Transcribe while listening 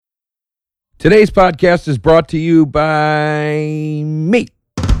Today's podcast is brought to you by me.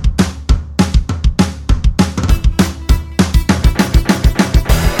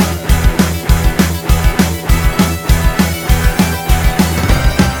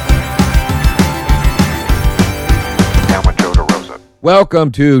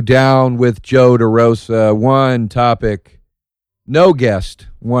 Welcome to Down with Joe DeRosa. One topic, no guest,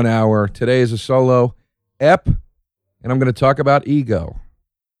 1 hour. Today is a solo ep, and I'm going to talk about ego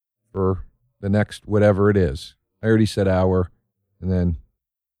for the next whatever it is. I already said hour, and then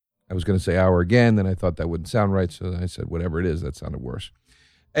I was going to say hour again, then I thought that wouldn't sound right, so I said whatever it is. That sounded worse.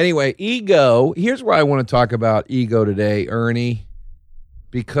 Anyway, ego. Here's why I want to talk about ego today, Ernie,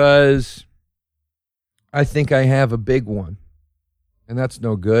 because I think I have a big one. And that's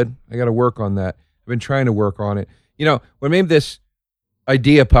no good. I got to work on that. I've been trying to work on it. You know, what made this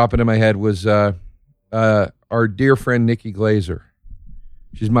idea pop into my head was our dear friend Nikki Glazer.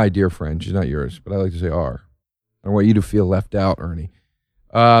 She's my dear friend. She's not yours, but I like to say our. I don't want you to feel left out, Ernie.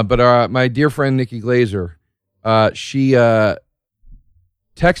 But my dear friend Nikki Glazer, she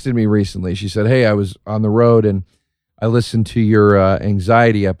texted me recently. She said, hey, I was on the road and I listened to your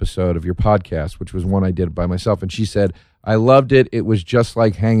anxiety episode of your podcast, which was one I did by myself. And she said, I loved it. It was just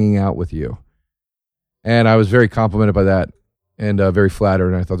like hanging out with you. And I was very complimented by that and very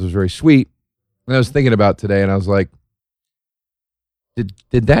flattered. And I thought it was very sweet. And I was thinking about today and I was like,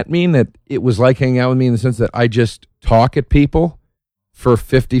 did that mean that it was like hanging out with me in the sense that I just talk at people for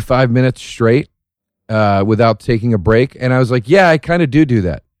 55 minutes straight without taking a break? And I was like, yeah, I kind of do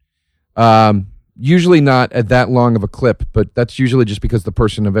that. Usually not at that long of a clip, but that's usually just because the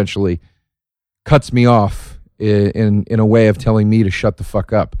person eventually cuts me off in a way of telling me to shut the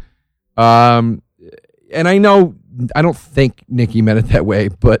fuck up. And I know, I don't think Nikki meant it that way,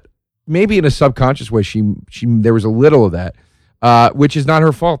 but maybe in a subconscious way, she there was a little of that, which is not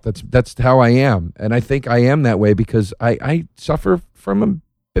her fault. That's how I am. And I think I am that way because I suffer from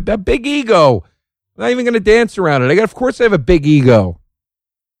a big ego. I'm not even going to dance around it. Of course I have a big ego.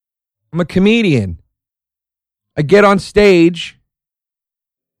 I'm a comedian. I get on stage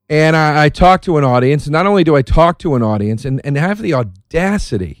and I talk to an audience. And not only do I talk to an audience and have the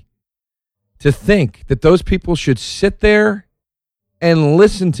audacity to think that those people should sit there and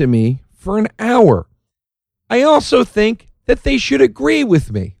listen to me for an hour, I also think that they should agree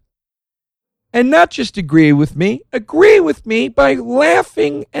with me. And not just agree with me by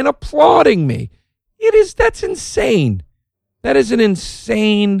laughing and applauding me. That's insane. That is an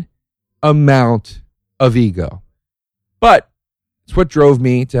insane amount of ego. But it's what drove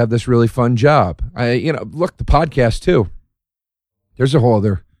me to have this really fun job. Look, the podcast too. There's a whole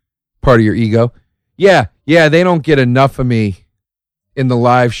other part of your ego. Yeah, they don't get enough of me in the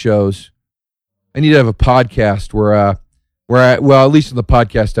live shows. I need to have a podcast where at least in the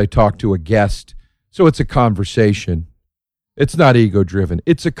podcast I talk to a guest. So it's a conversation. It's not ego driven.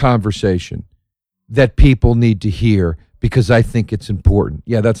 It's a conversation that people need to hear because I think it's important.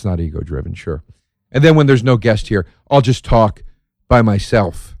 Yeah, that's not ego driven, sure. And then when there's no guest here, I'll just talk by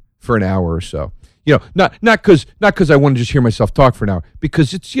myself for an hour or so. You know, not because I want to just hear myself talk for an hour,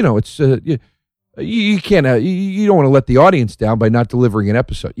 because it's you can't you don't want to let the audience down by not delivering an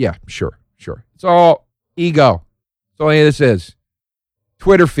episode. Yeah, sure. It's all ego. That's all any of this is.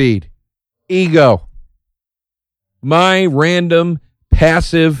 Twitter feed, ego. My random,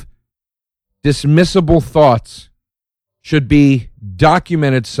 passive, dismissible thoughts should be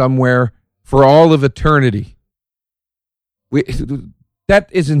documented somewhere for all of eternity. That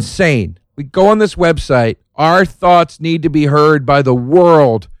is insane. We go on this website. Our thoughts need to be heard by the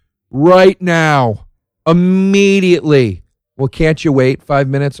world right now, immediately. Well, can't you wait 5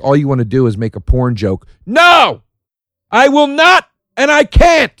 minutes? All you want to do is make a porn joke. No, I will not, and I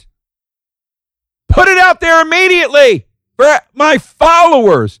can't. Put it out there immediately for my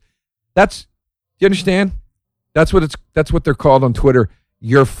followers. Do you understand? That's what they're called on Twitter.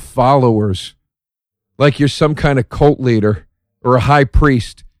 Your followers. Like you're some kind of cult leader or a high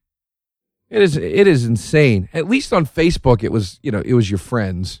priest. It is insane. At least on Facebook, it was your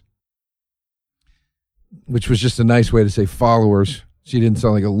friends, which was just a nice way to say followers. So you didn't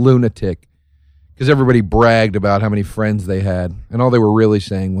sound like a lunatic because everybody bragged about how many friends they had. And all they were really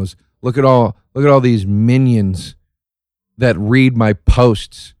saying was, look at all these minions that read my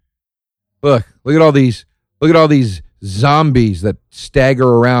posts. Look at all these zombies that stagger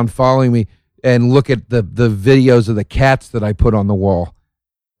around following me and look at the videos of the cats that I put on the wall.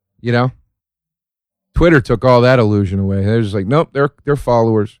 You know? Twitter took all that illusion away. They're just like, nope, they're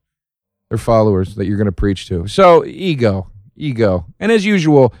followers. They're followers that you're going to preach to. So ego. And as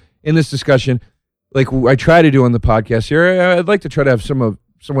usual in this discussion, like I try to do on the podcast here, I'd like to try to have some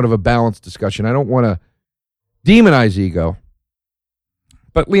somewhat of a balanced discussion. I don't want to demonize ego.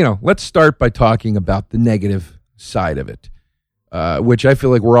 But, let's start by talking about the negative side of it, which I feel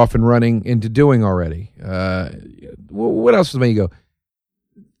like we're often running into doing already. What else is my ego?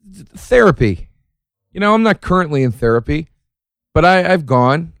 Therapy. I'm not currently in therapy, but I've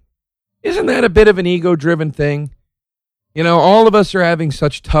gone. Isn't that a bit of an ego-driven thing? All of us are having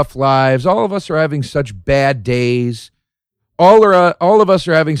such tough lives. All of us are having such bad days. All of us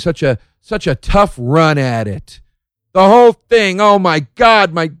are having such a tough run at it. The whole thing, oh my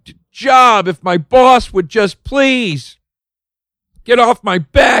God, my job, if my boss would just please get off my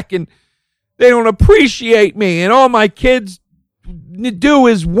back, and they don't appreciate me, and all my kids do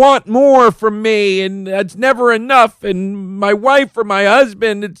is want more from me, and that's never enough, and my wife or my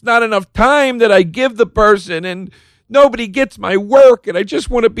husband, it's not enough time that I give the person, and nobody gets my work, and I just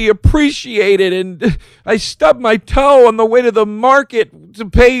want to be appreciated, and I stubbed my toe on the way to the market to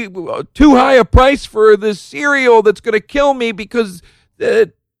pay too high a price for this cereal that's going to kill me because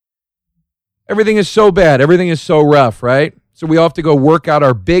everything is so bad. Everything is so rough, right? So we all have to go work out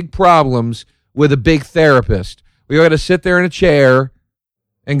our big problems with a big therapist. We got to sit there in a chair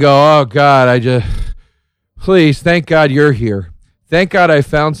and go, oh, God, please, thank God you're here. Thank God I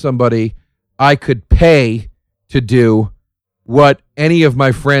found somebody I could pay to do what any of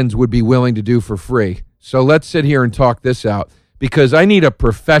my friends would be willing to do for free. So let's sit here and talk this out, because I need a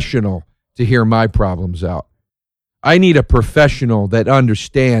professional to hear my problems out. I need a professional that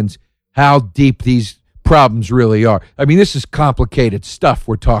understands how deep these problems really are. I mean, this is complicated stuff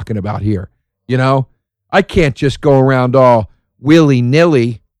we're talking about here. I can't just go around all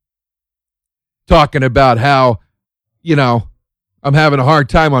willy-nilly talking about how, I'm having a hard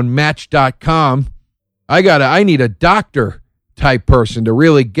time on Match.com. I need a doctor type person to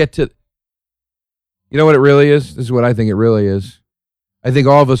really get to. You know what it really is? This is what I think it really is. I think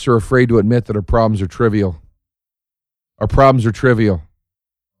all of us are afraid to admit that our problems are trivial. Our problems are trivial.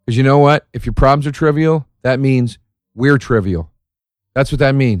 Because you know what? If your problems are trivial, that means we're trivial. That's what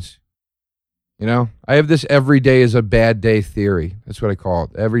that means. I have this every day is a bad day theory. That's what I call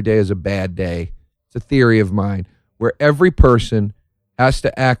it. Every day is a bad day. It's a theory of mine where every person has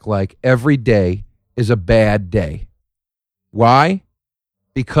to act like every day is a bad day. Why?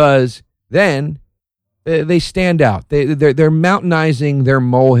 Because then they stand out. They're mountainizing their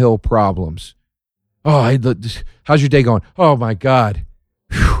molehill problems. Oh, how's your day going? Oh, my God.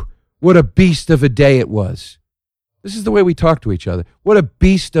 Whew, what a beast of a day it was. This is the way we talk to each other. What a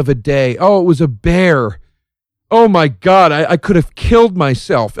beast of a day. Oh, it was a bear. Oh, my God, I could have killed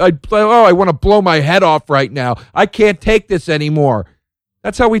myself. I want to blow my head off right now. I can't take this anymore.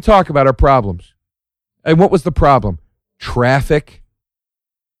 That's how we talk about our problems. And what was the problem? Traffic.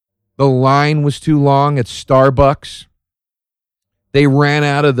 The line was too long at Starbucks. They ran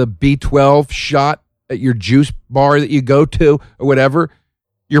out of the B12 shot at your juice bar that you go to or whatever.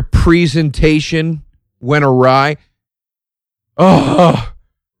 Your presentation went awry. Oh,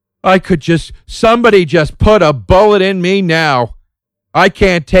 somebody just put a bullet in me now. I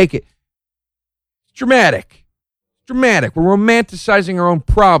can't take it. It's dramatic. It's dramatic. We're romanticizing our own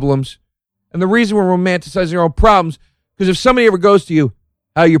problems. And the reason we're romanticizing our own problems, because if somebody ever goes to you,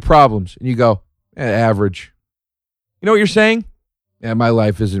 how are your problems? And you go, average. You know what you're saying? Yeah, my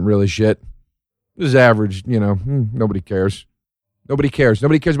life isn't really shit. This is average, nobody cares. Nobody cares.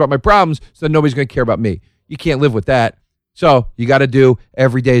 Nobody cares about my problems, so then nobody's going to care about me. You can't live with that. So you got to do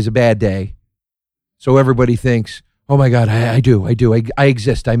every day is a bad day. So everybody thinks, oh my God, I do. I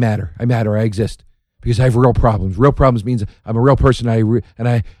exist. I matter. I exist. Because I have real problems. Real problems means I'm a real person, and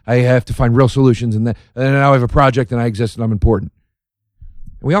I have to find real solutions, and now I have a project, and I exist, and I'm important.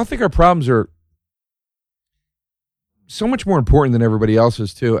 And we all think our problems are so much more important than everybody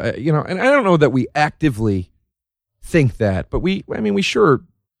else's, too. And I don't know that we actively think that, but we sure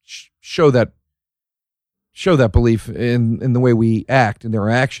show that belief in the way we act, in their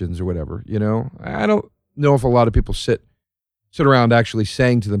actions or whatever, I don't know if a lot of people sit around actually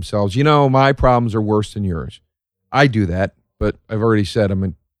saying to themselves, my problems are worse than yours. I do that, but I've already said I'm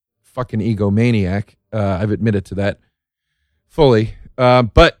a fucking egomaniac. I've admitted to that fully.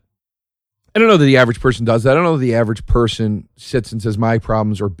 But I don't know that the average person does that. I don't know that the average person sits and says my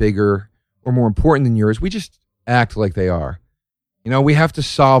problems are bigger or more important than yours. We just act like they are. We have to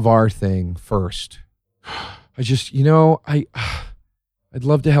solve our thing first. I'd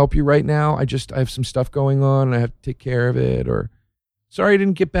love to help you right now. I have some stuff going on and I have to take care of it. Or, sorry I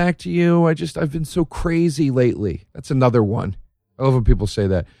didn't get back to you. I've been so crazy lately. That's another one. I love when people say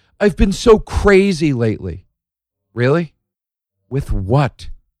that. I've been so crazy lately. Really? With what?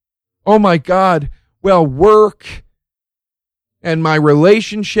 Oh my God. Well, work and my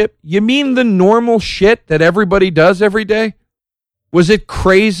relationship. You mean the normal shit that everybody does every day? Was it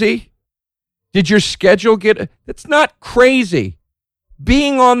crazy? Did your schedule get... It's not crazy.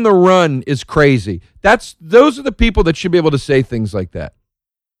 Being on the run is crazy. Those are the people that should be able to say things like that.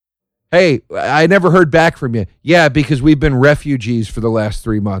 Hey, I never heard back from you. Yeah, because we've been refugees for the last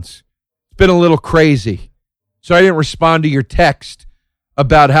 3 months. It's been a little crazy. So I didn't respond to your text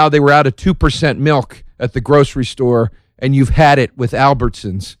about how they were out of 2% milk at the grocery store and you've had it with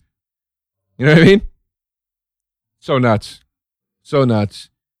Albertsons. You know what I mean? So nuts. So nuts.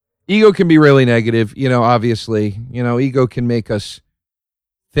 Ego can be really negative, obviously. Ego can make us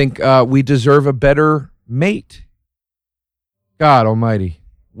think we deserve a better mate. God almighty.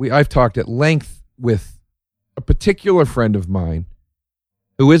 I've talked at length with a particular friend of mine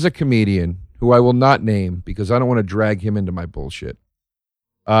who is a comedian who I will not name because I don't want to drag him into my bullshit.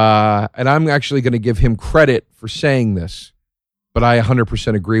 And I'm actually going to give him credit for saying this, but I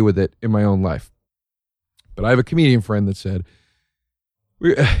 100% agree with it in my own life. But I have a comedian friend that said,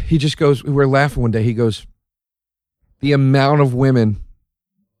 he just goes, we were laughing one day, he goes, the amount of women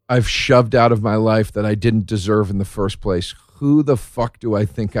I've shoved out of my life that I didn't deserve in the first place. Who the fuck do I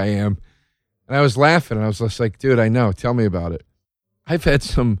think I am? And I was laughing, and I was just like, dude, I know. Tell me about it. I've had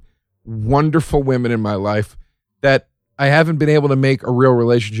some wonderful women in my life that I haven't been able to make a real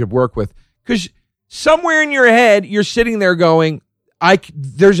relationship work with. Because somewhere in your head, you're sitting there going,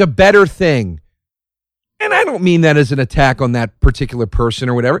 there's a better thing. And I don't mean that as an attack on that particular person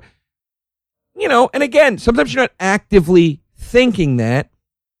or whatever. And again, sometimes you're not actively thinking that.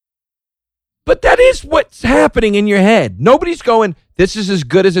 But that is what's happening in your head. Nobody's going, this is as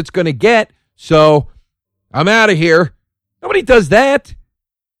good as it's going to get, so I'm out of here. Nobody does that.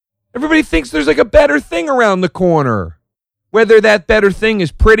 Everybody thinks there's like a better thing around the corner. Whether that better thing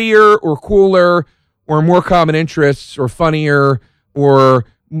is prettier or cooler or more common interests or funnier or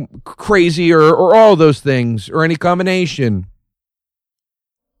crazier or all those things or any combination.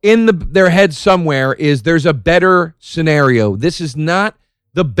 In their head somewhere is there's a better scenario. This is not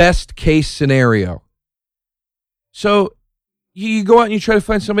the best case scenario. So you go out and you try to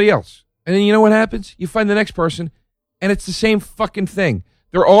find somebody else. And then you know what happens? You find the next person and it's the same fucking thing.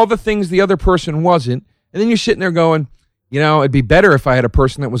 They're all the things the other person wasn't. And then you're sitting there going, it'd be better if I had a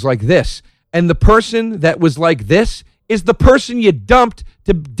person that was like this. And the person that was like this is the person you dumped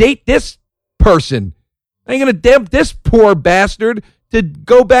to date this person. I ain't going to dump this poor bastard to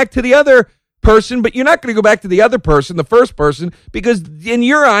go back to the other person, but you're not going to go back to the other person, the first person, because in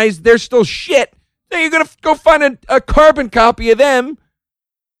your eyes, they're still shit. Then you're going to go find a carbon copy of them,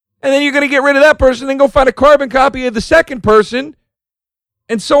 and then you're going to get rid of that person, then go find a carbon copy of the second person,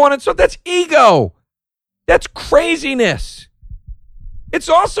 and so on and so on. That's ego. That's craziness. It's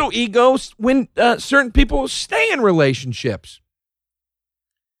also ego when certain people stay in relationships.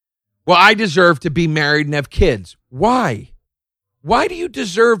 Well, I deserve to be married and have kids. Why? Why do you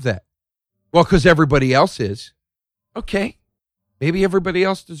deserve that? Well, because everybody else is. Okay. Maybe everybody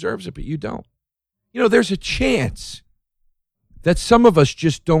else deserves it, but you don't. There's a chance that some of us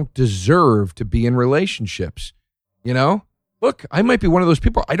just don't deserve to be in relationships. Look, I might be one of those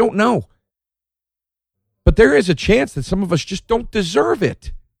people. I don't know. But there is a chance that some of us just don't deserve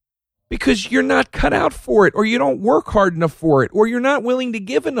it because you're not cut out for it or you don't work hard enough for it or you're not willing to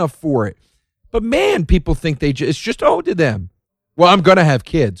give enough for it. But man, people think it's just owed to them. Well, I'm going to have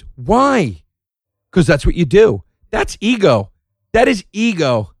kids. Why? Because that's what you do. That's ego. That is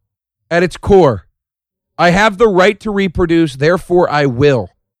ego at its core. I have the right to reproduce, therefore I will.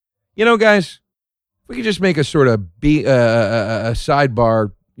 Guys, we could just make a sort of a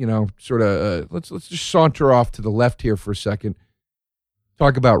sidebar, let's just saunter off to the left here for a second.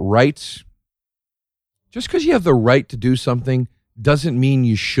 Talk about rights. Just because you have the right to do something doesn't mean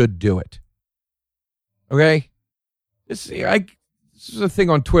you should do it. Okay? This is a thing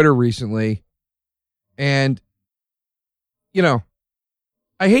on Twitter recently, and,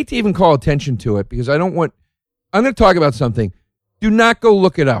 I hate to even call attention to it because I'm going to talk about something. Do not go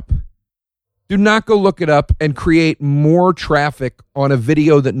look it up. Do not go look it up and create more traffic on a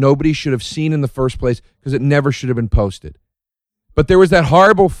video that nobody should have seen in the first place because it never should have been posted. But there was that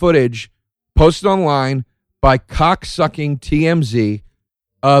horrible footage posted online by cocksucking TMZ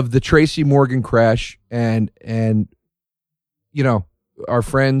of the Tracy Morgan crash and our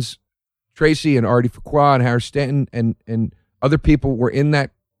friends Tracy and Artie Fuqua and Harris Stanton and other people were in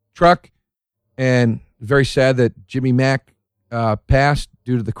that truck, and very sad that Jimmy Mack passed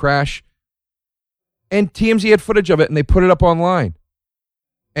due to the crash. And TMZ had footage of it, and they put it up online.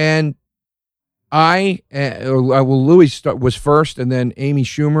 And Louis was first, and then Amy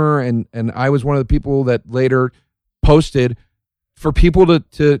Schumer, and I was one of the people that later posted for people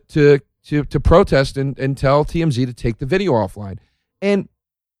to protest and tell TMZ to take the video offline. And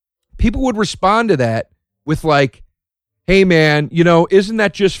people would respond to that with like, hey man, isn't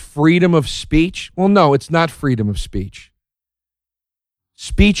that just freedom of speech? Well, no, it's not freedom of speech.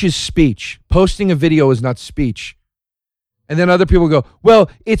 Speech is speech. Posting a video is not speech. And then other people go,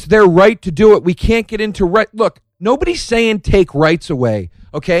 well, it's their right to do it. We can't get into right. Look, nobody's saying take rights away,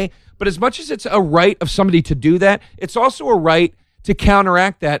 okay? But as much as it's a right of somebody to do that, it's also a right to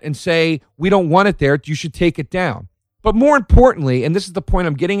counteract that and say, we don't want it there, you should take it down. But more importantly, and this is the point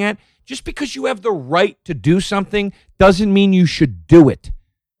I'm getting at, just because you have the right to do something doesn't mean you should do it,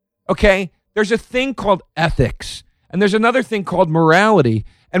 okay? There's a thing called ethics, and there's another thing called morality,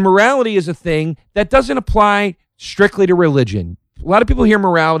 and morality is a thing that doesn't apply strictly to religion. A lot of people hear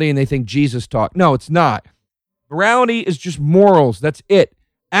morality and they think Jesus taught. No, it's not. Morality is just morals. That's it.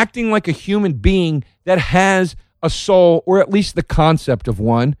 Acting like a human being that has a soul, or at least the concept of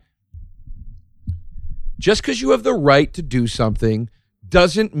one. Just because you have the right to do something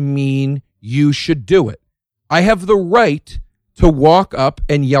doesn't mean you should do it. I have the right to walk up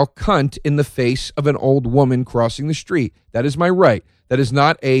and yell cunt in the face of an old woman crossing the street. That is my right. That is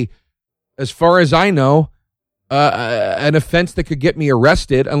not as far as I know, an offense that could get me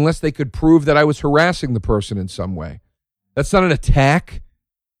arrested unless they could prove that I was harassing the person in some way. That's not an attack.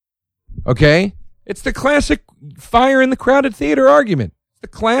 Okay? It's the classic fire in the crowded theater argument. It's the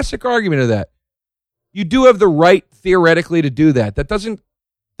classic argument of that. You do have the right, theoretically, to do that. That doesn't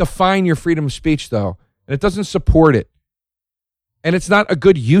define your freedom of speech, though. And it doesn't support it. And it's not a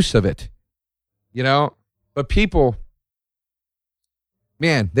good use of it. But people,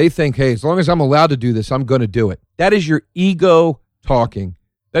 man, they think, hey, as long as I'm allowed to do this, I'm going to do it. That is your ego talking.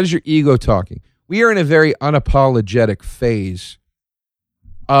 That is your ego talking. We are in a very unapologetic phase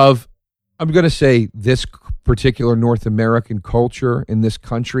of, I'm going to say, this particular North American culture in this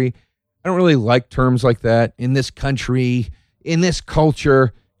country. I don't really like terms like that. In this country, in this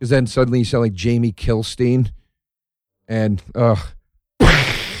culture, because then suddenly you sound like Jamie Kilstein. And that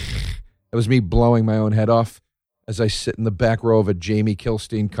was me blowing my own head off as I sit in the back row of a Jamie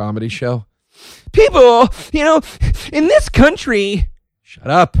Kilstein comedy show. People, in this country, shut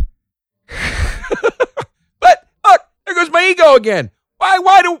up. But look, there goes my ego again.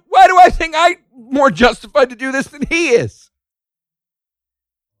 Why do I think I'm more justified to do this than he is?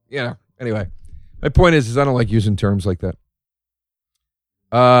 Anyway, my point is I don't like using terms like that.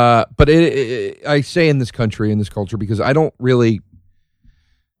 But I say in this country, in this culture, because I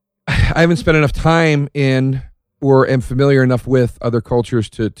haven't spent enough time in or am familiar enough with other cultures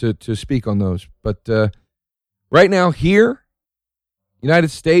to speak on those. But right now here, United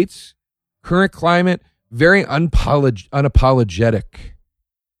States, current climate, very unapologetic.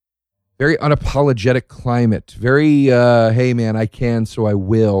 Very unapologetic climate. Very, hey man, I can, so I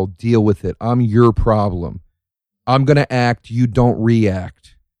will. Deal with it. I'm your problem. I'm going to act. You don't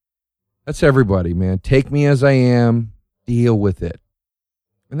react. That's everybody, man. Take me as I am. Deal with it.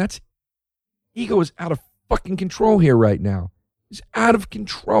 And ego is out of fucking control here right now. It's out of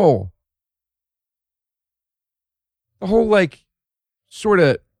control. The whole, sort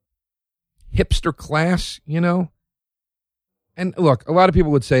of hipster class, And look, a lot of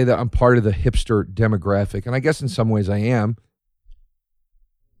people would say that I'm part of the hipster demographic, and I guess in some ways I am.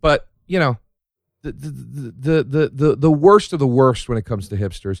 But the worst of the worst when it comes to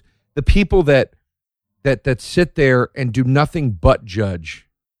hipsters, the people that sit there and do nothing but judge,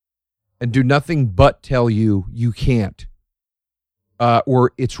 and do nothing but tell you can't,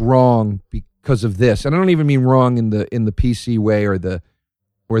 or it's wrong because of this. And I don't even mean wrong in the PC way or the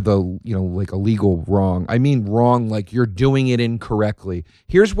like a legal wrong. I mean wrong like you're doing it incorrectly.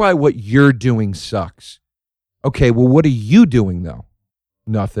 Here's why what you're doing sucks. Okay, well, what are you doing, though?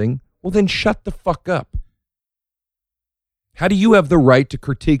 Nothing. Well, then shut the fuck up. How do you have the right to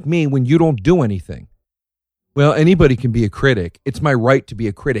critique me when you don't do anything? Well, anybody can be a critic. It's my right to be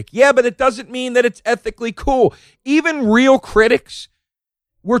a critic. Yeah, but it doesn't mean that it's ethically cool. Even real critics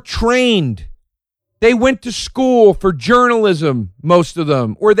were trained. They went to school for journalism, most of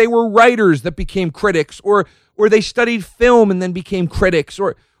them, or they were writers that became critics, or they studied film and then became critics,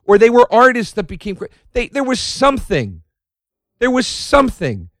 or they were artists that became critics. There was something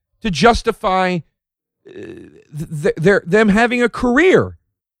to justify them having a career.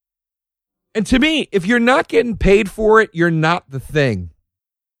 And to me, if you're not getting paid for it, you're not the thing.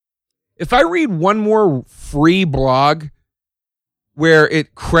 If I read one more free blog where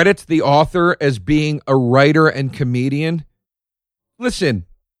it credits the author as being a writer and comedian, listen,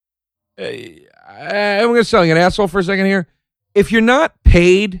 I'm going to sound like an asshole for a second here. If you're not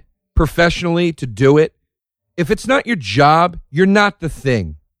paid professionally to do it, If it's not your job, you're not the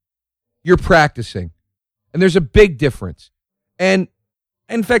thing. You're practicing. And there's a big difference. And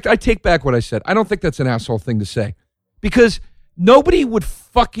in fact, I take back what I said. I don't think that's an asshole thing to say. Because nobody would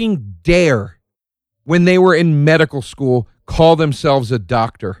fucking dare, when they were in medical school, call themselves a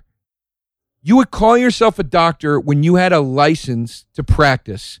doctor. You would call yourself a doctor when you had a license to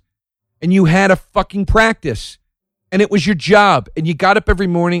practice. And you had a fucking practice. And it was your job. And you got up every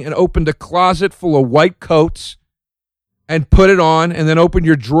morning and opened a closet full of white coats and put it on, and then opened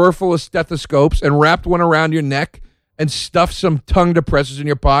your drawer full of stethoscopes and wrapped one around your neck and stuffed some tongue depressors in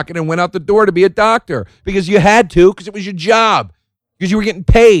your pocket and went out the door to be a doctor because you had to, because it was your job, because you were getting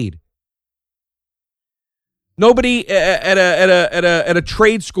paid. Nobody at a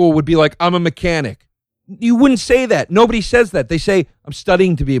trade school would be like, I'm a mechanic. You wouldn't say that. Nobody says that. They say, I'm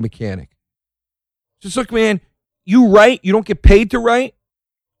studying to be a mechanic. Just look, man, you write, you don't get paid to write.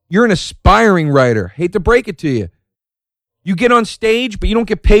 You're an aspiring writer. Hate to break it to you. You get on stage, but you don't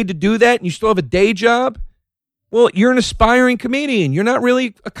get paid to do that, and you still have a day job? Well, you're an aspiring comedian. You're not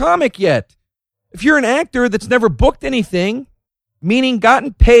really a comic yet. If you're an actor that's never booked anything, meaning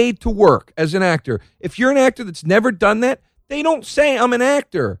gotten paid to work as an actor, if you're an actor that's never done that, they don't say, I'm an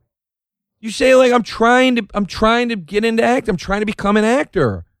actor. You say, like, I'm trying to get into act. I'm trying to become an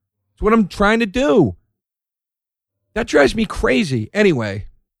actor. It's what I'm trying to do. That drives me crazy. Anyway.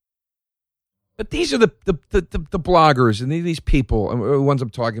 But these are the bloggers and these people, the ones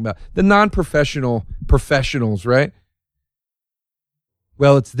I'm talking about, the non-professional professionals, right?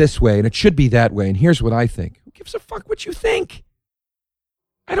 Well, it's this way, and it should be that way, and here's what I think. Who gives a fuck what you think?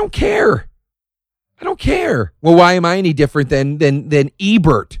 I don't care. I don't care. Well, why am I any different than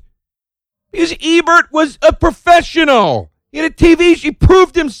Ebert? Because Ebert was a professional. He had a TV show. He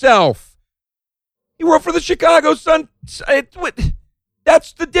proved himself. He wrote for the Chicago Sun.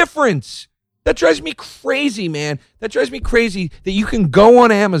 That's the difference. That drives me crazy, man. That drives me crazy that you can go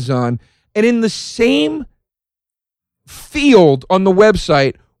on Amazon and in the same field on the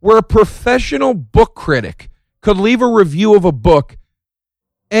website where a professional book critic could leave a review of a book,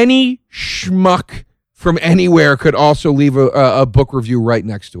 any schmuck from anywhere could also leave a book review right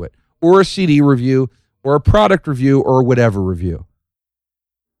next to it, or a CD review, or a product review, or whatever review.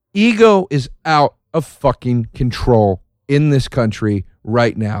 Ego is out of fucking control in this country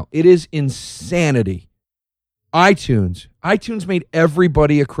right now. It is insanity. iTunes made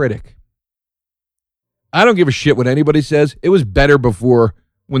everybody a critic. I don't give a shit what anybody says. It was better before,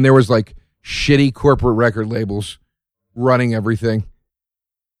 when there was like shitty corporate record labels running everything.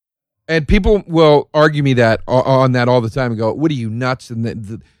 And people will argue me that on that all the time and go, what are you, nuts? And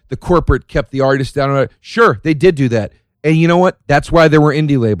the corporate kept the artist down. Sure, they did do that. And you know what? That's why there were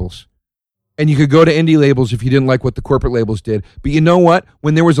indie labels. And you could go to indie labels if you didn't like what the corporate labels did. But you know what?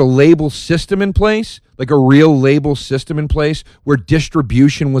 When there was a label system in place, like a real label system in place, where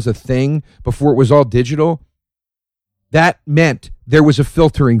distribution was a thing before it was all digital, that meant there was a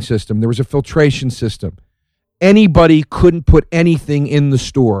filtering system. There was a filtration system. Anybody couldn't put anything in the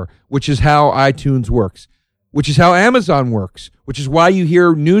store, which is how iTunes works, which is how Amazon works, which is why you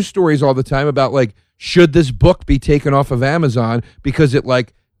hear news stories all the time about, like, should this book be taken off of Amazon because it,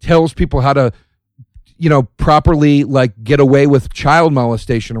 like, tells people how to, properly, like, get away with child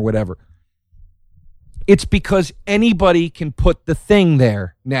molestation or whatever. It's because anybody can put the thing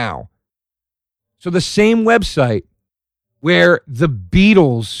there now. So the same website where the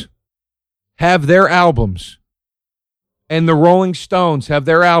Beatles have their albums and the Rolling Stones have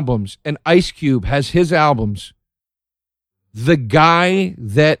their albums and Ice Cube has his albums, the guy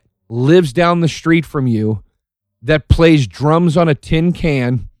that lives down the street from you that plays drums on a tin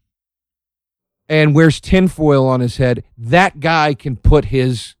can and wears tinfoil on his head, that guy can put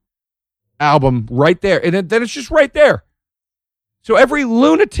his album right there. And then it's just right there. So every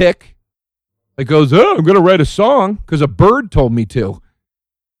lunatic that goes, oh, I'm going to write a song because a bird told me to,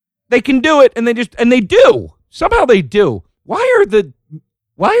 they can do it, and they do. Somehow they do. Why are the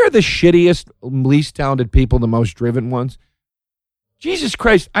shittiest, least talented people the most driven ones? Jesus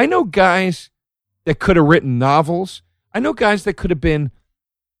Christ, I know guys that could have written novels. I know guys that could have been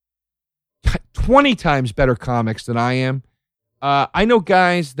 20 times better comics than I am. I know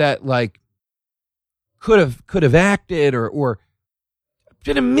guys that, like, could have acted or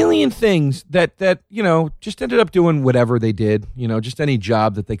did a million things that just ended up doing whatever they did, just any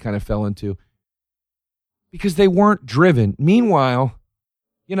job that they kind of fell into because they weren't driven. Meanwhile,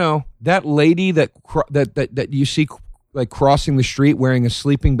 that lady that you see, like, crossing the street wearing a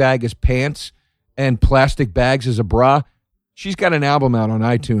sleeping bag as pants and plastic bags as a bra, she's got an album out on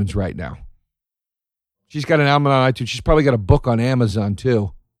iTunes right now. She's got an album on iTunes. She's probably got a book on Amazon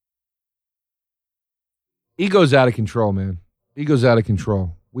too. Ego's out of control, man. Ego's out of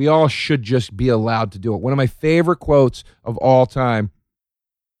control. We all should just be allowed to do it. One of my favorite quotes of all time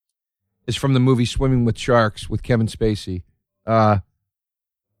is from the movie Swimming with Sharks with Kevin Spacey. And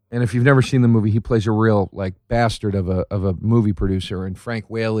if you've never seen the movie, he plays a real bastard of a movie producer, and Frank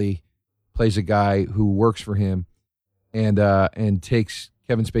Whaley plays a guy who works for him and takes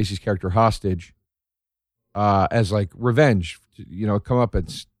Kevin Spacey's character hostage as revenge, come up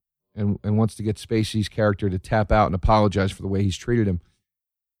and wants to get Spacey's character to tap out and apologize for the way he's treated him.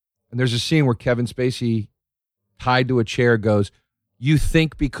 And there's a scene where Kevin Spacey, tied to a chair, goes, "You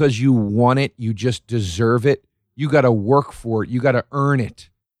think because you want it, you just deserve it? You got to work for it. You got to earn it.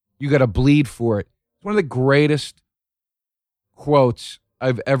 You got to bleed for it." It's one of the greatest quotes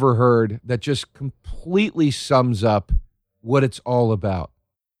I've ever heard that just completely sums up what it's all about.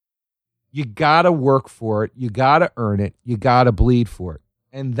 You got to work for it. You got to earn it. You got to bleed for it.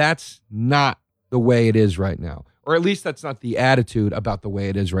 And that's not the way it is right now. Or at least that's not the attitude about the way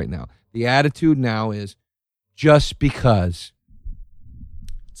it is right now. The attitude now is just because.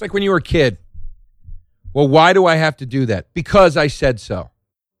 It's like when you were a kid. Well, why do I have to do that? Because I said so.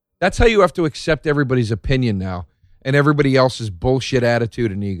 That's how you have to accept everybody's opinion now and everybody else's bullshit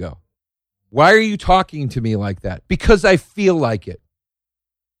attitude and ego. Why are you talking to me like that? Because I feel like it.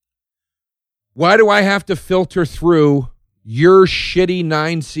 Why do I have to filter through your shitty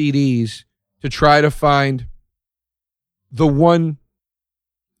 9 CDs to try to find the one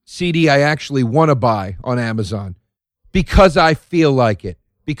CD I actually want to buy on Amazon? Because I feel like it.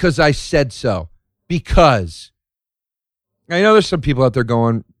 Because I said so. Because. I know there's some people out there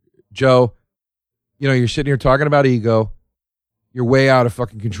going, Joe, you're sitting here talking about ego. You're way out of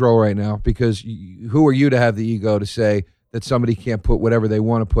fucking control right now because who are you to have the ego to say that somebody can't put whatever they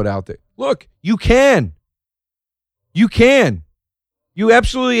want to put out there? Look, you can. You can. You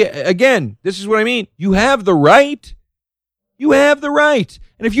absolutely, again, this is what I mean. You have the right. You have the right.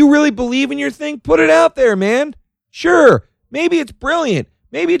 And if you really believe in your thing, put it out there, man. Sure, maybe it's brilliant.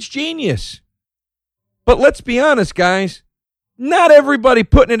 Maybe it's genius. But let's be honest, guys. Not everybody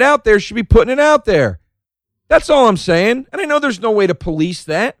putting it out there should be putting it out there. That's all I'm saying. And I know there's no way to police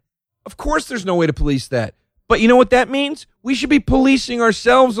that. Of course there's no way to police that. But you know what that means? We should be policing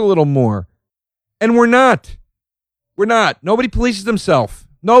ourselves a little more. And we're not. We're not. Nobody polices themselves.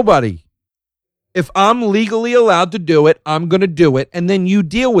 Nobody. If I'm legally allowed to do it, I'm going to do it, and then you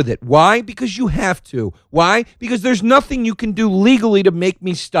deal with it. Why? Because you have to. Why? Because there's nothing you can do legally to make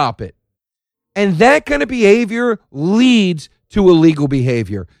me stop it. And that kind of behavior leads to illegal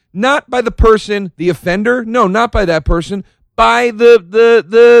behavior. Not by the person, the offender. No, not by that person. By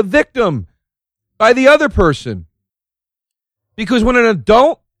the victim. By the other person. Because when an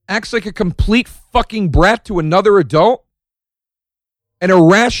adult acts like a complete fucking brat to another adult, an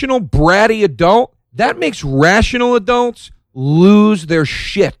irrational, bratty adult, that makes rational adults lose their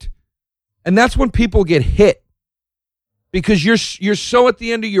shit. And that's when people get hit. Because you're so at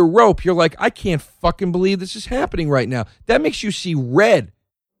the end of your rope, you're like, I can't fucking believe this is happening right now. That makes you see red.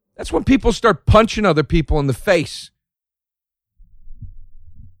 That's when people start punching other people in the face.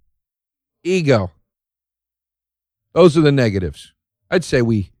 Ego. Those are the negatives. I'd say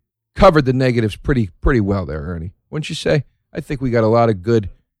we covered the negatives pretty well there, Ernie. Wouldn't you say? I think we got a lot of good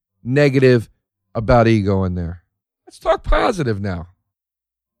negative about ego in there. Let's talk positive now.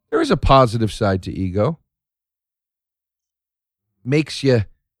 There is a positive side to ego. Makes you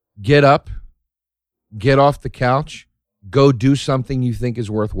get up, get off the couch, go do something you think is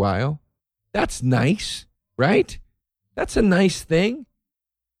worthwhile. That's nice, right? That's a nice thing.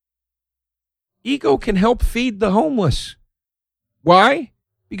 Ego can help feed the homeless. Why?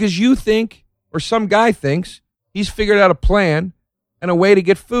 Because you think, or some guy thinks, he's figured out a plan and a way to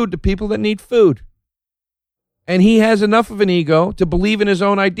get food to people that need food. And he has enough of an ego to believe in his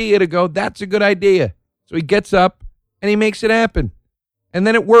own idea to go, that's a good idea. So he gets up and he makes it happen. And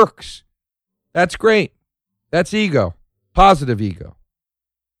then it works. That's great. That's ego. Positive ego.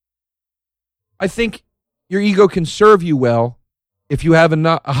 I think your ego can serve you well if you have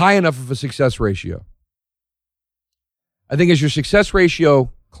a high enough of a success ratio. I think as your success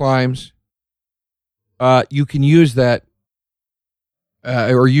ratio climbs, you can use that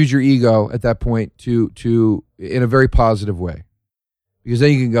or use your ego at that point to in a very positive way. Because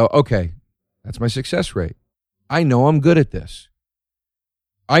then you can go, okay, that's my success rate. I know I'm good at this.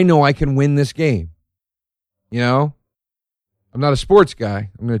 I know I can win this game. You know? I'm not a sports guy.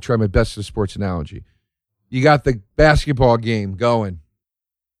 I'm going to try my best at a sports analogy. You got the basketball game going.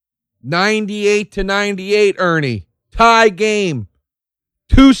 98-98, Ernie. Tie game.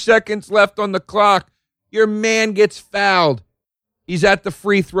 2 seconds left on the clock. Your man gets fouled. He's at the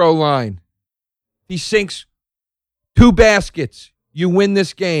free throw line. He sinks 2 baskets. You win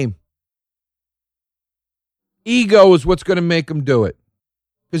this game. Ego is what's going to make them do it.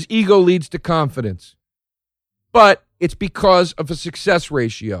 Because ego leads to confidence. But it's because of a success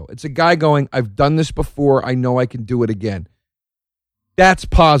ratio. It's a guy going, I've done this before. I know I can do it again. That's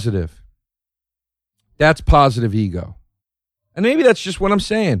positive. That's positive ego. And maybe that's just what I'm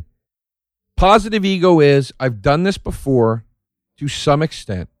saying. Positive ego is, I've done this before to some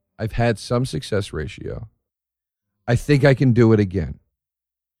extent. I've had some success ratio. I think I can do it again.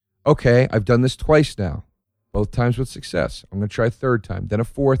 Okay, I've done this twice now. Both times with success. I'm going to try a third time, then a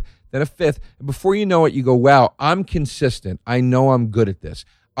fourth, then a fifth. And before you know it, you go, wow, I'm consistent. I know I'm good at this.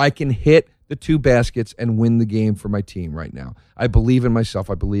 I can hit the 2 baskets and win the game for my team right now. I believe in myself.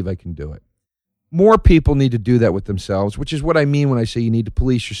 I believe I can do it. More people need to do that with themselves, which is what I mean when I say you need to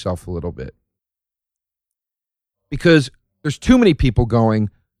police yourself a little bit. Because there's too many people going,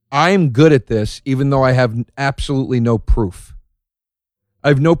 I'm good at this, even though I have absolutely no proof. I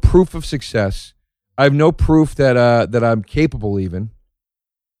have no proof of success. I have no proof that I'm capable even.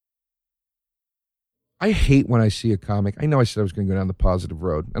 I hate when I see a comic. I know I said I was going to go down the positive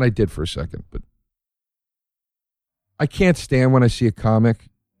road, and I did for a second, but I can't stand when I see a comic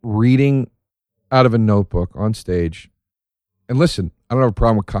reading out of a notebook on stage. And listen, I don't have a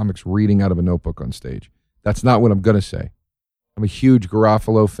problem with comics reading out of a notebook on stage. That's not what I'm going to say. I'm a huge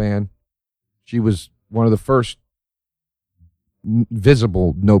Garofalo fan. She was one of the first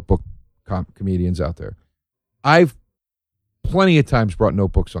visible notebook comedians out there. I've plenty of times brought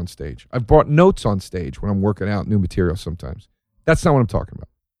notebooks on stage. I've brought notes on stage when I'm working out new material sometimes. That's not what I'm talking about.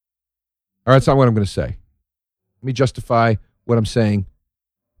 All right, that's not what I'm going to say. Let me justify what I'm saying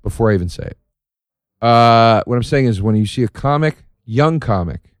before I even say it. What I'm saying is when you see a comic, young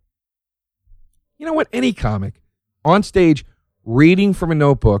comic, you know what, any comic, on stage reading from a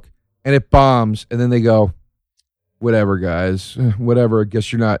notebook and it bombs and then they go, whatever, guys, whatever,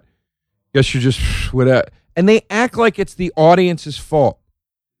 guess you're just, whatever. And they act like it's the audience's fault.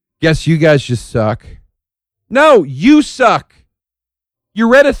 Guess you guys just suck. No, you suck. You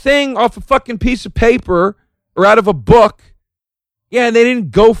read a thing off a fucking piece of paper or out of a book. Yeah, and they didn't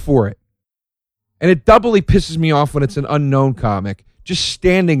go for it. And it doubly pisses me off when it's an unknown comic just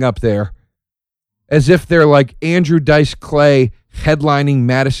standing up there as if they're like Andrew Dice Clay headlining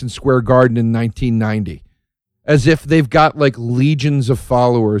Madison Square Garden in 1990. As if they've got like legions of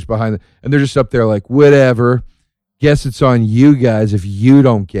followers behind them. And they're just up there like, whatever. Guess it's on you guys if you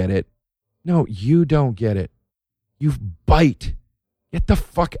don't get it. No, you don't get it. You bite. Get the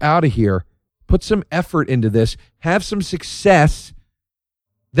fuck out of here. Put some effort into this. Have some success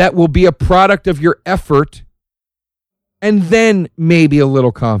that will be a product of your effort. And then maybe a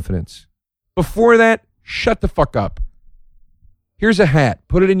little confidence. Before that, shut the fuck up. Here's a hat.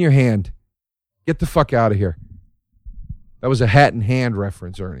 Put it in your hand. Get the fuck out of here. That was a hat in hand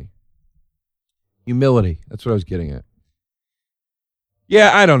reference, Ernie. Humility. That's what I was getting at.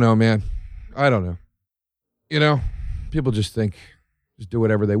 Yeah, I don't know, man. I don't know. You know, people just think, just do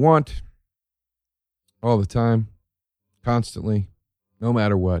whatever they want. All the time. Constantly. No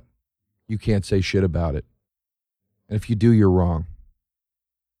matter what. You can't say shit about it. And if you do, you're wrong.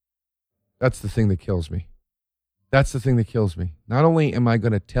 That's the thing that kills me. That's the thing that kills me. Not only am I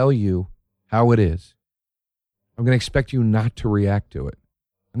going to tell you how it is, I'm going to expect you not to react to it.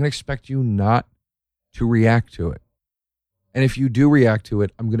 I'm going to expect you not to react to it. And if you do react to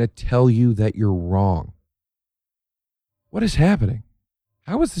it, I'm going to tell you that you're wrong. What is happening?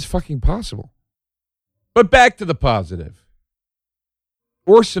 How is this fucking possible? But back to the positive.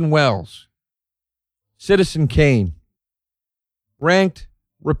 Orson Welles, Citizen Kane, ranked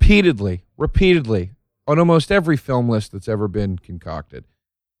repeatedly on almost every film list that's ever been concocted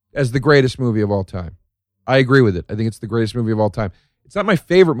as the greatest movie of all time. I agree with it. I think it's the greatest movie of all time. It's not my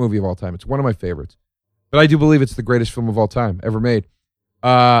favorite movie of all time. It's one of my favorites. But I do believe it's the greatest film of all time ever made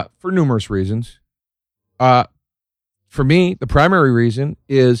for numerous reasons. For me, the primary reason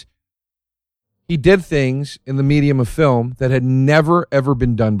is he did things in the medium of film that had never, ever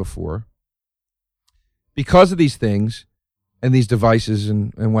been done before. Because of these things and these devices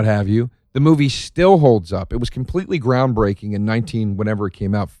and what have you, the movie still holds up. It was completely groundbreaking in whenever it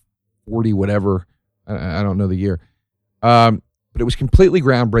came out, 40 whatever. I don't know the year. But it was completely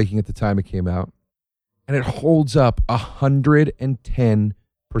groundbreaking at the time it came out. And it holds up 110%.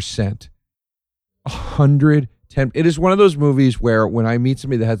 110. It is one of those movies where when I meet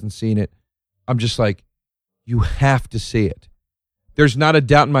somebody that hasn't seen it, I'm just like, you have to see it. There's not a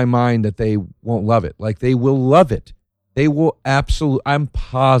doubt in my mind that they won't love it. Like, they will love it. They will absolutely, I'm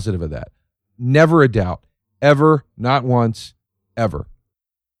positive of that. Never a doubt. Ever, not once, ever.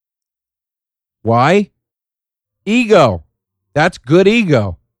 Why? Ego. That's good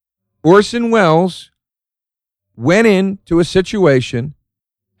ego. Orson Welles went into a situation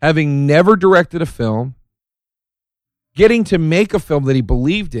having never directed a film, getting to make a film that he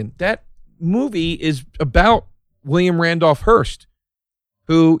believed in. That movie is about William Randolph Hearst,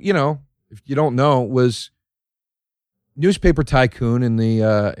 who, you know, if you don't know, was newspaper tycoon in the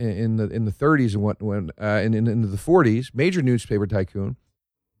 30s and into the 40s, major newspaper tycoon,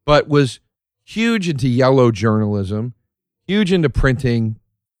 but was huge into yellow journalism, huge into printing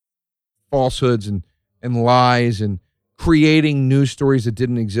falsehoods and lies and creating news stories that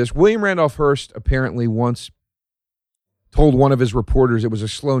didn't exist. William Randolph Hearst apparently once told one of his reporters, it was a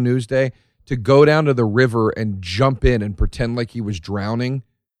slow news day, to go down to the river and jump in and pretend like he was drowning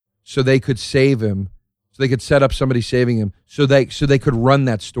so they could save him, so they could set up somebody saving him, so they could run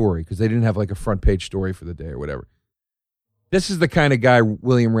that story because they didn't have like a front page story for the day or whatever. This is the kind of guy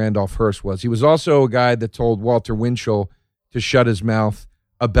William Randolph Hearst was. He was also a guy that told Walter Winchell to shut his mouth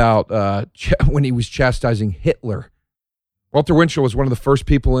about when he was chastising Hitler. Walter Winchell was one of the first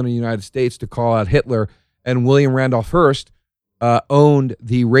people in the United States to call out Hitler, and William Randolph Hearst owned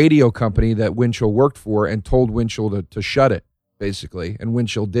the radio company that Winchell worked for and told Winchell to shut it, basically. And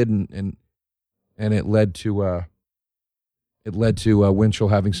Winchell didn't, and it led to Winchell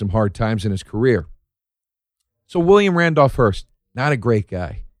having some hard times in his career. So William Randolph Hearst, not a great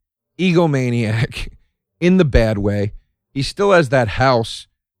guy, egomaniac in the bad way. He still has that house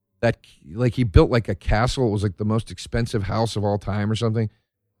that, like, he built like a castle. It was like the most expensive house of all time or something.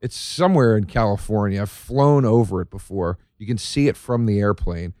 It's somewhere in California. I've flown over it before. You can see it from the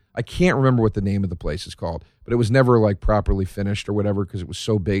airplane. I can't remember what the name of the place is called, but it was never like properly finished or whatever because it was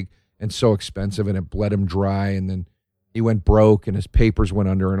so big and so expensive, and it bled him dry, and then he went broke and his papers went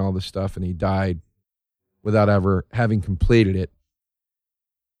under and all this stuff, and he died without ever having completed it.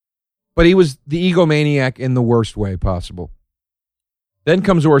 But he was the egomaniac in the worst way possible. Then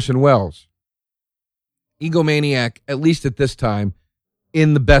comes Orson Welles. Egomaniac, at least at this time,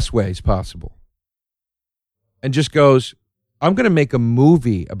 in the best ways possible. And just goes, I'm going to make a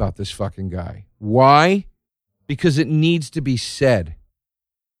movie about this fucking guy. Why? Because it needs to be said.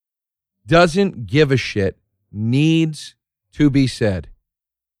 Doesn't give a shit. Needs to be said.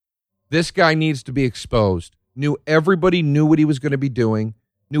 This guy needs to be exposed. Everybody knew what he was going to be doing.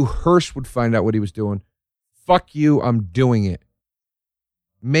 Knew Hearst would find out what he was doing. Fuck you, I'm doing it.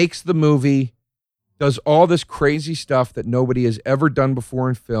 Makes the movie. Does all this crazy stuff that nobody has ever done before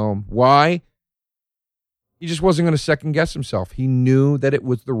in film. Why? He just wasn't going to second guess himself. He knew that it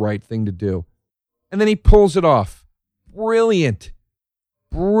was the right thing to do. And then he pulls it off. Brilliant.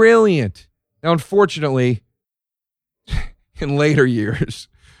 Brilliant. Now, unfortunately, in later years,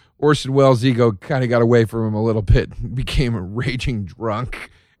 Orson Welles' ego kind of got away from him a little bit and became a raging drunk.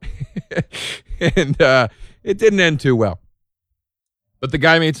 And it didn't end too well. But the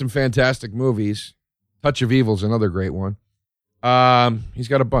guy made some fantastic movies. Touch of Evil is another great one. He's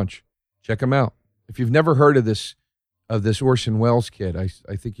got a bunch. Check him out. If you've never heard of this Orson Welles kid,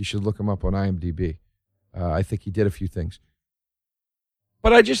 I think you should look him up on IMDb. I think he did a few things.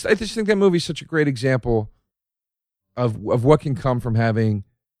 But I just think that movie is such a great example of what can come from having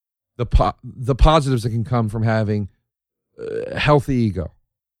the positives that can come from having healthy ego.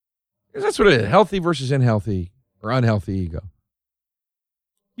 Because that's what it is, healthy versus unhealthy or unhealthy ego.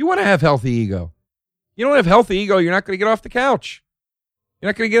 You want to have healthy ego. You don't have healthy ego, you're not going to get off the couch. You're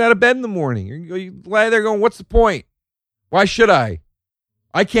not going to get out of bed in the morning. You lie there going, what's the point? Why should I?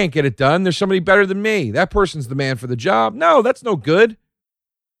 I can't get it done. There's somebody better than me. That person's the man for the job. No, that's no good.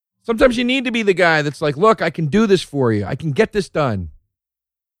 Sometimes you need to be the guy that's like, look, I can do this for you. I can get this done.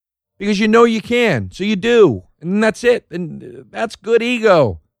 Because you know you can. So you do. And that's it. And that's good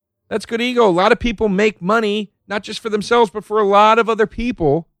ego. That's good ego. A lot of people make money, not just for themselves, but for a lot of other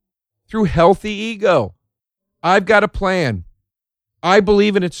people through healthy ego. I've got a plan. I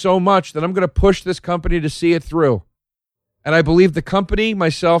believe in it so much that I'm going to push this company to see it through. And I believe the company,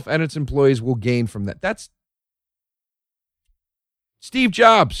 myself, and its employees will gain from that. That's Steve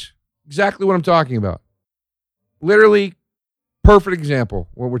Jobs. Exactly what I'm talking about. Literally, perfect example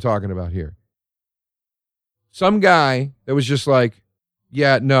what we're talking about here. Some guy that was just like,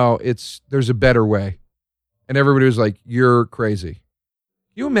 yeah, no, there's a better way. And everybody was like, you're crazy.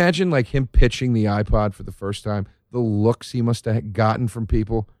 Can you imagine like him pitching the iPod for the first time? The looks he must have gotten from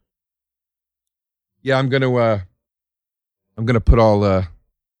people. Yeah, I'm gonna put all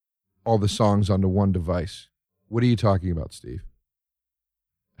the songs onto one device. What are you talking about, Steve?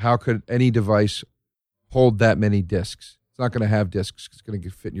 How could any device hold that many discs? It's not going to have discs. It's going to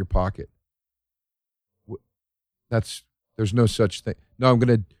fit in your pocket. There's no such thing. No, we're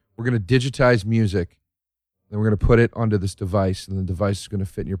going to digitize music, Then we're going to put it onto this device, and the device is going to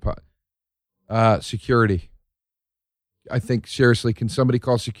fit in your pocket. Security. I think, seriously, can somebody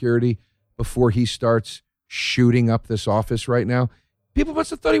call security before he starts shooting up this office right now? People must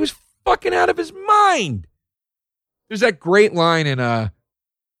have thought he was fucking out of his mind. There's that great line in the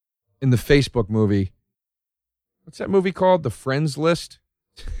Facebook movie. What's that movie called? The Friends List?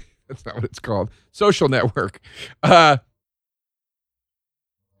 That's not what it's called. Social Network. I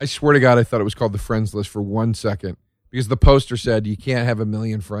swear to God, I thought it was called The Friends List for 1 second because the poster said you can't have 1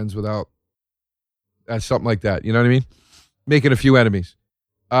 million friends without something like that. You know what I mean? Making a few enemies.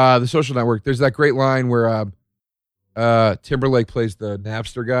 The Social Network. There's that great line where Timberlake plays the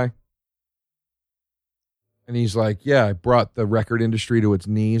Napster guy. And he's like, yeah, I brought the record industry to its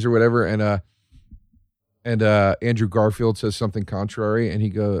knees or whatever. And Andrew Garfield says something contrary.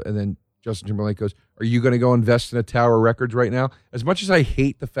 And then Justin Timberlake goes, are you going to go invest in a Tower Records right now? As much as I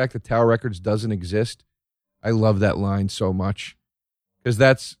hate the fact that Tower Records doesn't exist, I love that line so much. Because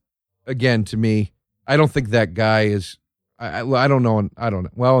that's, again, to me, I don't think that guy is, I don't know.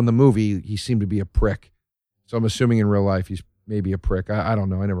 Well, in the movie, he seemed to be a prick. So I'm assuming in real life, he's maybe a prick. I don't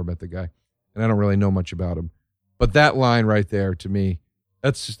know. I never met the guy. And I don't really know much about him. But that line right there, to me,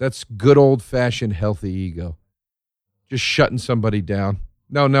 that's good old-fashioned healthy ego. Just shutting somebody down.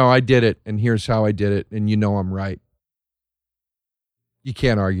 No, I did it, and here's how I did it, and you know I'm right. You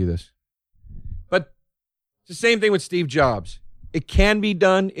can't argue this. But it's the same thing with Steve Jobs. It can be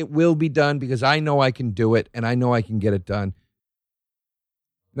done. It will be done because I know I can do it, and I know I can get it done.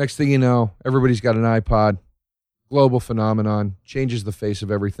 Next thing you know, everybody's got an iPod. Global phenomenon. Changes the face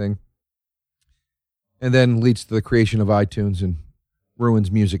of everything. And then leads to the creation of iTunes and ruins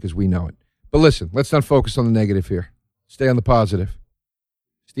music as we know it. But listen, let's not focus on the negative here. Stay on the positive.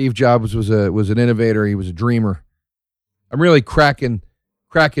 Steve Jobs was an innovator. He was a dreamer. I'm really cracking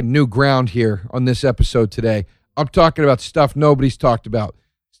new ground here on this episode today. I'm talking about stuff nobody's talked about.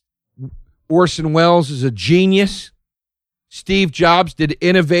 Orson Welles is a genius. Steve Jobs did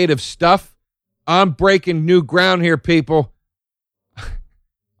innovative stuff. I'm breaking new ground here, people.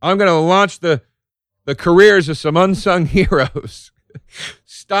 I'm going to launch the careers of some unsung heroes.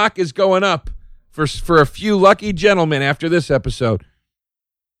 Stock is going up for a few lucky gentlemen after this episode.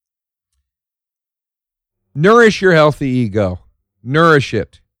 Nourish your healthy ego. Nourish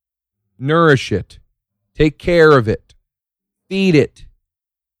it. Nourish it. Take care of it. Feed it.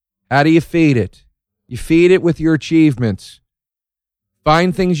 How do you feed it? You feed it with your achievements.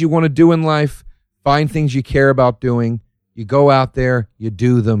 Find things you want to do in life. Find things you care about doing. You go out there, you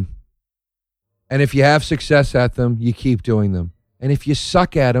do them. And if you have success at them, you keep doing them. And if you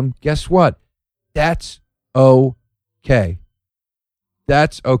suck at them, guess what? That's okay.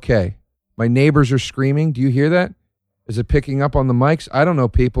 That's okay. My neighbors are screaming. Do you hear that? Is it picking up on the mics? I don't know,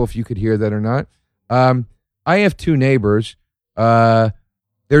 people, if you could hear that or not. I have two neighbors.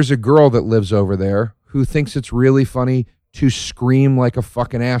 There's a girl that lives over there who thinks it's really funny to scream like a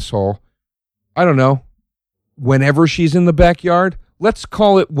fucking asshole. I don't know. Whenever she's in the backyard, let's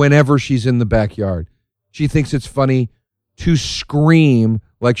call it whenever she's in the backyard. She thinks it's funny to scream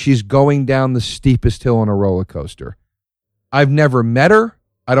like she's going down the steepest hill on a roller coaster. I've never met her.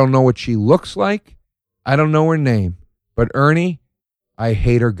 I don't know what she looks like. I don't know her name. But Ernie, I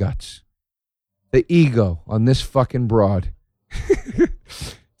hate her guts. The ego on this fucking broad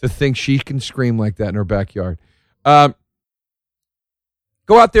to think she can scream like that in her backyard.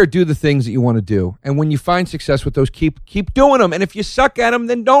 Go out there, do the things that you want to do. And when you find success with those, keep doing them. And if you suck at them,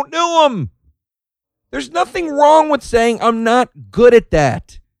 then don't do them. There's nothing wrong with saying, I'm not good at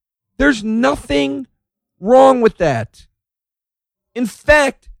that. There's nothing wrong with that. In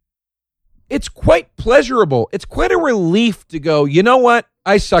fact, it's quite pleasurable. It's quite a relief to go, you know what?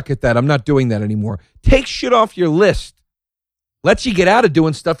 I suck at that. I'm not doing that anymore. Take shit off your list. Lets you get out of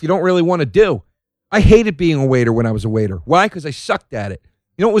doing stuff you don't really want to do. I hated being a waiter when I was a waiter. Why? Because I sucked at it.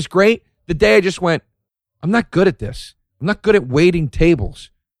 You know what was great? The day I just went, I'm not good at this. I'm not good at waiting tables.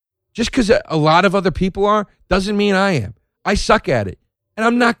 Just because a lot of other people are doesn't mean I am. I suck at it. And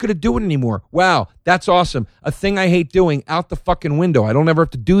I'm not going to do it anymore. Wow, that's awesome. A thing I hate doing, out the fucking window. I don't ever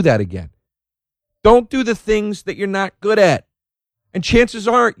have to do that again. Don't do the things that you're not good at. And chances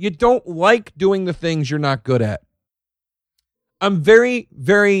are you don't like doing the things you're not good at. I'm very,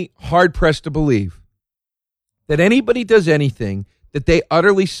 very hard-pressed to believe that anybody does anything that they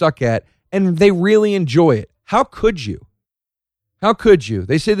utterly suck at and they really enjoy it. How could you? How could you?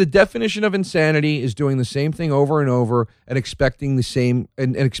 They say the definition of insanity is doing the same thing over and over and expecting the same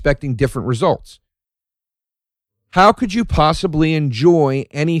and expecting different results. How could you possibly enjoy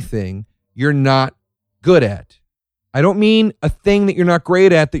anything you're not good at? I don't mean a thing that you're not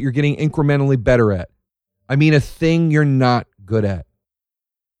great at that you're getting incrementally better at. I mean a thing you're not good at.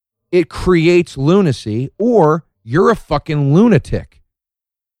 It creates lunacy, or you're a fucking lunatic.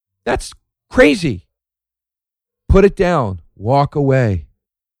 That's crazy. Put it down. Walk away.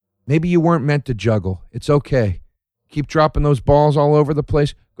 Maybe you weren't meant to juggle. It's okay. Keep dropping those balls all over the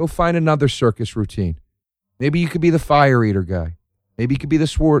place. Go find another circus routine. Maybe you could be the fire eater guy. Maybe you could be the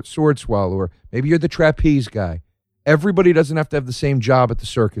sword swallower. Maybe you're the trapeze guy. Everybody doesn't have to have the same job at the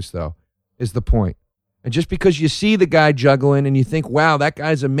circus, though, is the point. And just because you see the guy juggling and you think, wow, that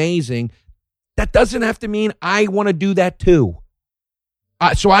guy's amazing, that doesn't have to mean I want to do that too.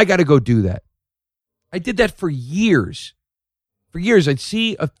 So I got to go do that. I did that for years. For years, I'd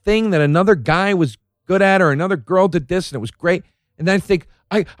see a thing that another guy was good at, or another girl did this and it was great. And then I think,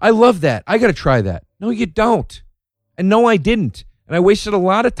 I love that. I got to try that. No, you don't. And no, I didn't. And I wasted a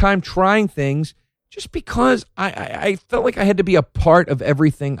lot of time trying things just because I felt like I had to be a part of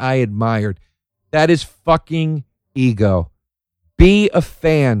everything I admired. That is fucking ego. Be a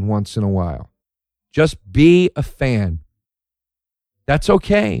fan once in a while. Just be a fan. That's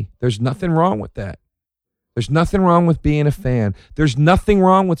okay. There's nothing wrong with that. There's nothing wrong with being a fan. There's nothing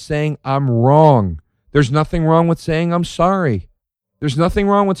wrong with saying I'm wrong. There's nothing wrong with saying I'm sorry. There's nothing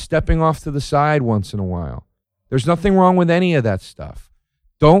wrong with stepping off to the side once in a while. There's nothing wrong with any of that stuff.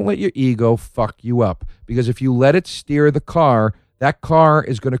 Don't let your ego fuck you up, because if you let it steer the car, that car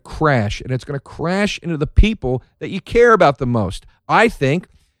is going to crash, and it's going to crash into the people that you care about the most. I think,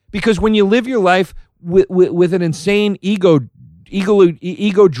 because when you live your life with an insane ego-driven,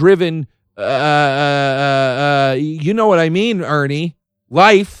 you know what I mean, Ernie,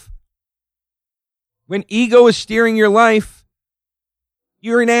 life, when ego is steering your life,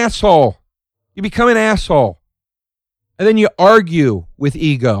 you're an asshole. You become an asshole. And then you argue with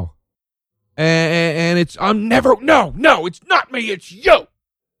ego. And it's, no, it's not me, it's you.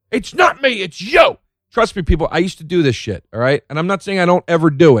 It's not me, it's you. Trust me, people, I used to do this shit, all right? And I'm not saying I don't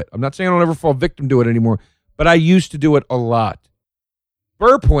ever do it. I'm not saying I don't ever fall victim to it anymore, but I used to do it a lot.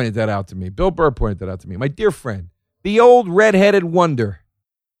 Burr pointed that out to me. Bill Burr pointed that out to me. My dear friend, the old redheaded wonder.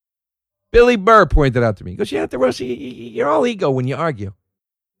 Billy Burr pointed that out to me. He goes, yeah, you're all ego when you argue.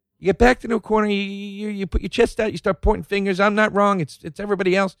 You get back to the corner, you put your chest out, you start pointing fingers. I'm not wrong. It's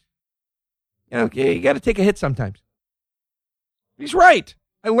everybody else. You know, you got to take a hit sometimes. He's right.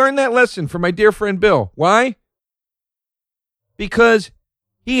 I learned that lesson from my dear friend Bill. Why? Because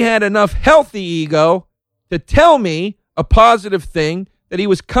he had enough healthy ego to tell me a positive thing, that he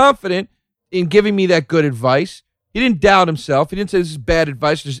was confident in giving me that good advice. He didn't doubt himself. He didn't say this is bad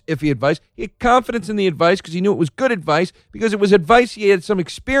advice, just iffy advice. He had confidence in the advice because he knew it was good advice, because it was advice he had some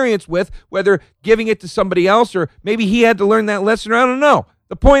experience with, whether giving it to somebody else or maybe he had to learn that lesson, or I don't know.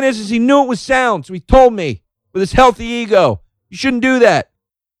 The point is he knew it was sound, so he told me with his healthy ego, you shouldn't do that.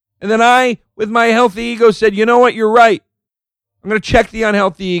 And then I, with my healthy ego, said, you know what, you're right. I'm going to check the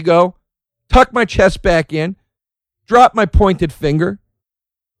unhealthy ego, tuck my chest back in, drop my pointed finger,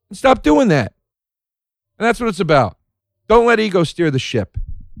 and stop doing that. And that's what it's about. Don't let ego steer the ship.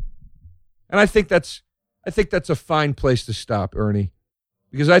 And I think that's a fine place to stop, Ernie.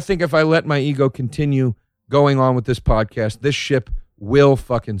 Because I think if I let my ego continue going on with this podcast, this ship will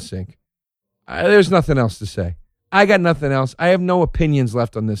fucking sink. There's nothing else to say. I got nothing else. I have no opinions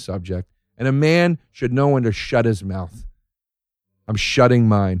left on this subject. And a man should know when to shut his mouth. I'm shutting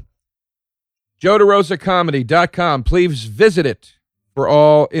mine. JoeDeRosaComedy.com. Please visit it for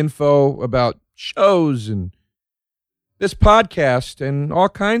all info about shows and this podcast and all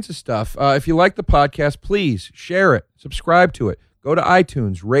kinds of stuff. If you like the podcast, please share it, subscribe to it, go to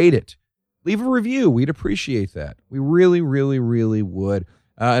iTunes, rate it, leave a review. We'd appreciate that. We really, really, really would.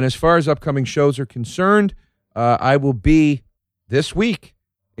 And as far as upcoming shows are concerned, I will be this week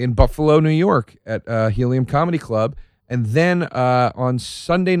in Buffalo, New York at Helium Comedy Club. And then on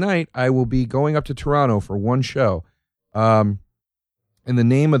Sunday night, I will be going up to Toronto for one show. And the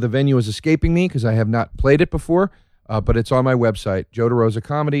name of the venue is escaping me because I have not played it before, but it's on my website,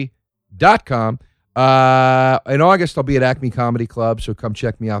 JoeDeRosaComedy.com. In August, I'll be at Acme Comedy Club, so come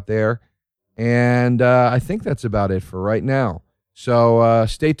check me out there. And I think that's about it for right now. So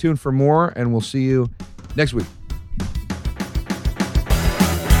stay tuned for more, and we'll see you next week.